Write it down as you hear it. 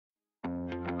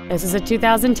This is a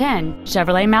 2010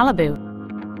 Chevrolet Malibu.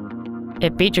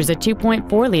 It features a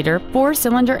 2.4-liter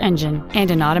four-cylinder engine and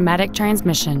an automatic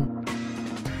transmission.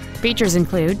 Features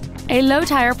include a low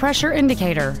tire pressure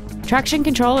indicator, traction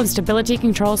control and stability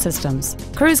control systems,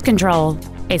 cruise control,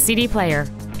 a CD player,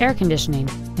 air conditioning,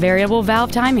 variable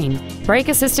valve timing, brake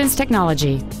assistance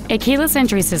technology, a keyless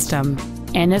entry system,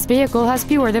 and this vehicle has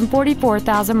fewer than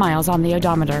 44,000 miles on the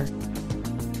odometer.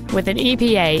 With an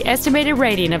EPA estimated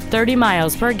rating of 30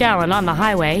 miles per gallon on the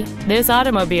highway, this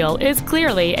automobile is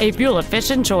clearly a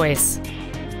fuel-efficient choice.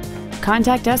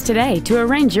 Contact us today to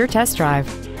arrange your test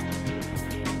drive.